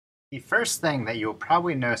The first thing that you will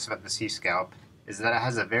probably notice about the sea scallop is that it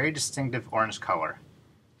has a very distinctive orange color.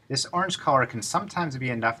 This orange color can sometimes be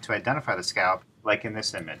enough to identify the scallop, like in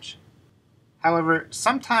this image. However,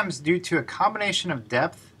 sometimes due to a combination of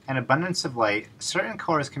depth and abundance of light, certain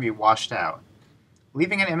colors can be washed out,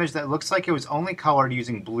 leaving an image that looks like it was only colored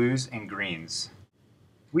using blues and greens.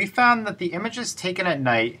 We found that the images taken at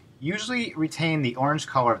night usually retain the orange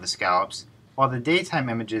color of the scallops, while the daytime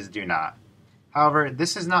images do not. However,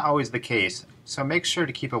 this is not always the case, so make sure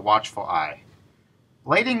to keep a watchful eye.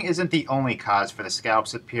 Lighting isn't the only cause for the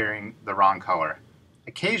scallops appearing the wrong color.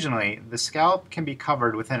 Occasionally, the scallop can be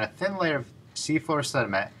covered within a thin layer of seafloor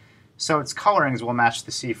sediment, so its colorings will match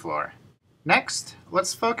the seafloor. Next,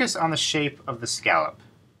 let's focus on the shape of the scallop.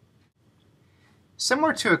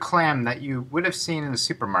 Similar to a clam that you would have seen in the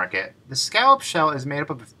supermarket, the scallop shell is made up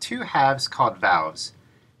of two halves called valves.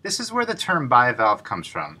 This is where the term bivalve comes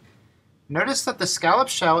from. Notice that the scallop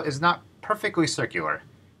shell is not perfectly circular.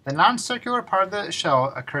 The non-circular part of the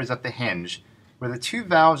shell occurs at the hinge, where the two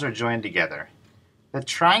valves are joined together. The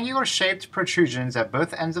triangular-shaped protrusions at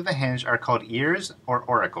both ends of the hinge are called ears or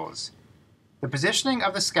auricles. The positioning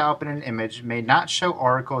of the scallop in an image may not show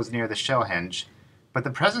auricles near the shell hinge, but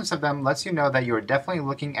the presence of them lets you know that you are definitely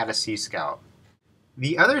looking at a sea scallop.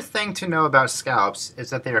 The other thing to know about scallops is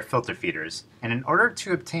that they are filter feeders, and in order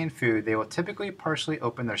to obtain food, they will typically partially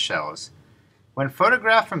open their shells. When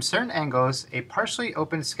photographed from certain angles, a partially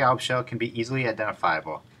opened scallop shell can be easily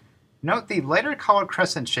identifiable. Note the lighter colored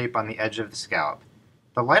crescent shape on the edge of the scallop.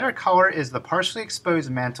 The lighter color is the partially exposed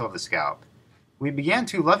mantle of the scallop. We began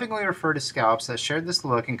to lovingly refer to scallops that shared this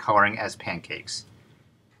look and coloring as pancakes.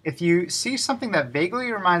 If you see something that vaguely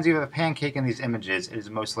reminds you of a pancake in these images, it is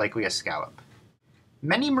most likely a scallop.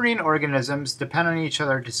 Many marine organisms depend on each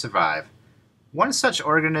other to survive. One such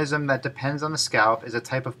organism that depends on the scallop is a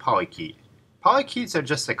type of polychaete. Polychaetes are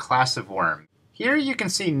just a class of worm. Here you can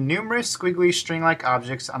see numerous squiggly string-like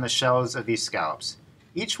objects on the shells of these scallops.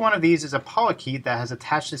 Each one of these is a polychaete that has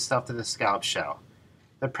attached itself to the scallop shell.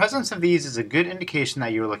 The presence of these is a good indication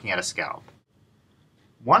that you are looking at a scallop.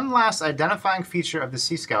 One last identifying feature of the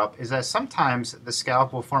sea scallop is that sometimes the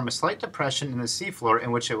scallop will form a slight depression in the seafloor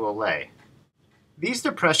in which it will lay. These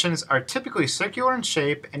depressions are typically circular in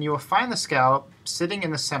shape, and you will find the scallop sitting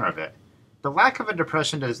in the center of it. The lack of a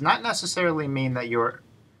depression does not necessarily mean that you're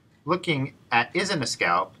looking at isn't a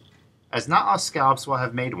scallop, as not all scallops will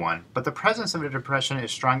have made one, but the presence of a depression is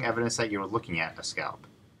strong evidence that you're looking at a scallop.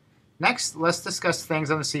 Next, let's discuss things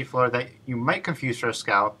on the seafloor that you might confuse for a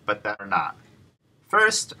scallop, but that are not.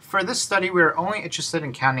 First, for this study we are only interested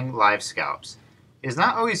in counting live scallops. It is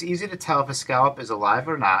not always easy to tell if a scallop is alive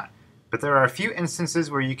or not, but there are a few instances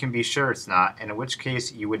where you can be sure it's not, and in which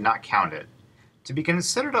case you would not count it. To be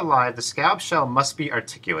considered alive, the scallop shell must be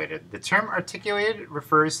articulated. The term articulated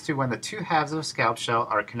refers to when the two halves of a scallop shell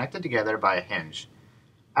are connected together by a hinge.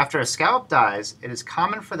 After a scallop dies, it is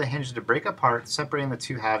common for the hinge to break apart, separating the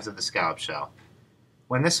two halves of the scallop shell.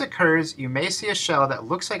 When this occurs, you may see a shell that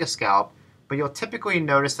looks like a scallop, but you'll typically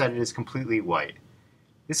notice that it is completely white.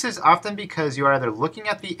 This is often because you are either looking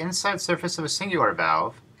at the inside surface of a singular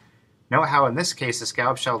valve, note how in this case the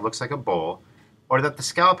scallop shell looks like a bowl, or that the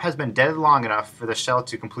scallop has been dead long enough for the shell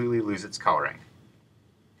to completely lose its coloring.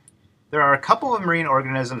 There are a couple of marine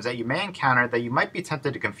organisms that you may encounter that you might be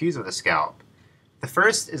tempted to confuse with a scallop. The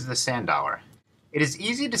first is the sand dollar. It is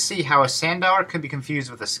easy to see how a sand dollar could be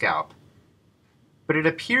confused with a scallop, but it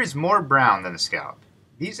appears more brown than a scallop.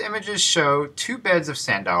 These images show two beds of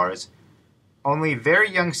sand dollars. Only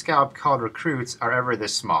very young scallop called recruits are ever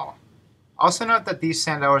this small. Also note that these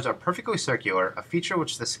sand dollars are perfectly circular, a feature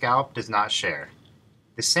which the scallop does not share.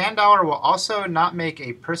 The sand dollar will also not make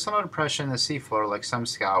a personal depression in the seafloor like some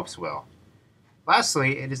scallops will.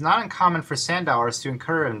 Lastly, it is not uncommon for sand dollars to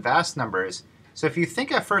occur in vast numbers, so if you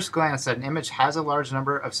think at first glance that an image has a large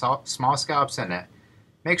number of small scallops in it,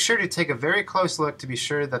 make sure to take a very close look to be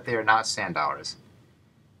sure that they are not sand dollars.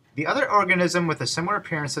 The other organism with a similar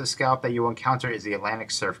appearance to the scallop that you will encounter is the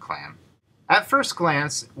Atlantic surf clam. At first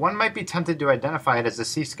glance, one might be tempted to identify it as a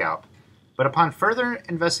sea scallop, but upon further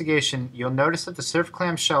investigation, you'll notice that the surf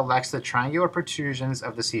clam shell lacks the triangular protrusions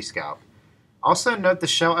of the sea scallop. Also note the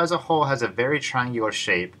shell as a whole has a very triangular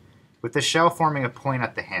shape, with the shell forming a point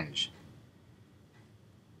at the hinge.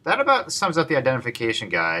 That about sums up the identification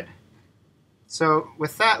guide. So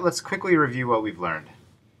with that, let's quickly review what we've learned.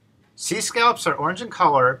 Sea scallops are orange in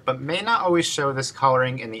color, but may not always show this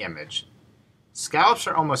coloring in the image. Scallops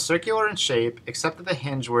are almost circular in shape, except at the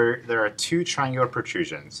hinge where there are two triangular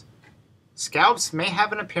protrusions. Scallops may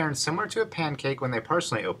have an appearance similar to a pancake when they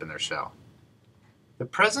partially open their shell. The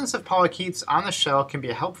presence of polychaetes on the shell can be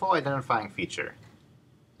a helpful identifying feature.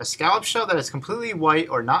 A scallop shell that is completely white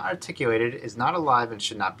or not articulated is not alive and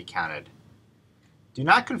should not be counted. Do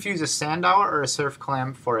not confuse a sand dollar or a surf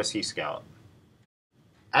clam for a sea scallop.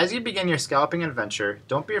 As you begin your scalloping adventure,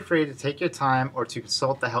 don't be afraid to take your time or to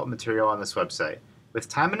consult the help material on this website. With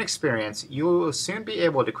time and experience, you will soon be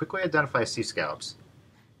able to quickly identify sea scallops.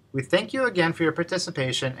 We thank you again for your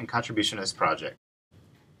participation and contribution to this project.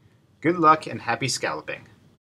 Good luck and happy scalloping!